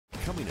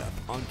coming up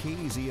on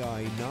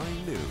KEZI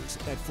 9 News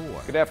at 4.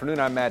 Good afternoon,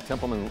 I'm Matt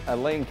Templeman. A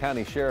Lane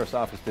County Sheriff's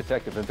Office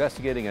detective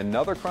investigating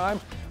another crime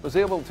was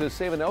able to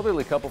save an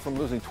elderly couple from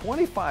losing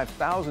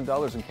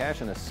 $25,000 in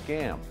cash in a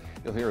scam.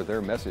 You'll hear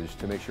their message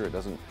to make sure it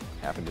doesn't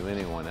happen to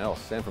anyone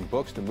else. And from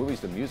books to movies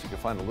to music, you'll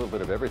find a little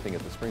bit of everything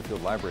at the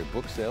Springfield Library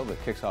book sale that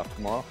kicks off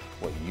tomorrow.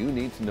 What you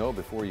need to know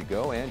before you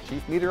go. And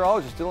Chief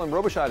Meteorologist Dylan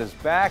Robichaud is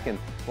back and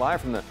live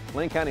from the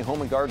Lane County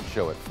Home and Garden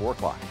Show at 4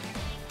 o'clock.